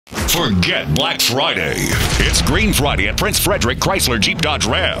Forget Black Friday. It's Green Friday at Prince Frederick Chrysler Jeep Dodge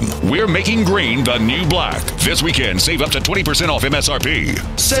Ram. We're making green the new black. This weekend, save up to 20% off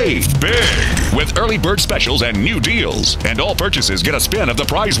MSRP. Save big with early bird specials and new deals. And all purchases get a spin of the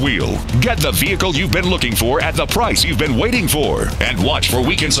prize wheel. Get the vehicle you've been looking for at the price you've been waiting for. And watch for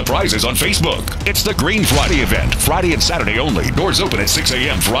weekend surprises on Facebook. It's the Green Friday event, Friday and Saturday only. Doors open at 6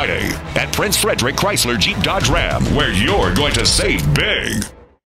 a.m. Friday at Prince Frederick Chrysler Jeep Dodge Ram, where you're going to save big.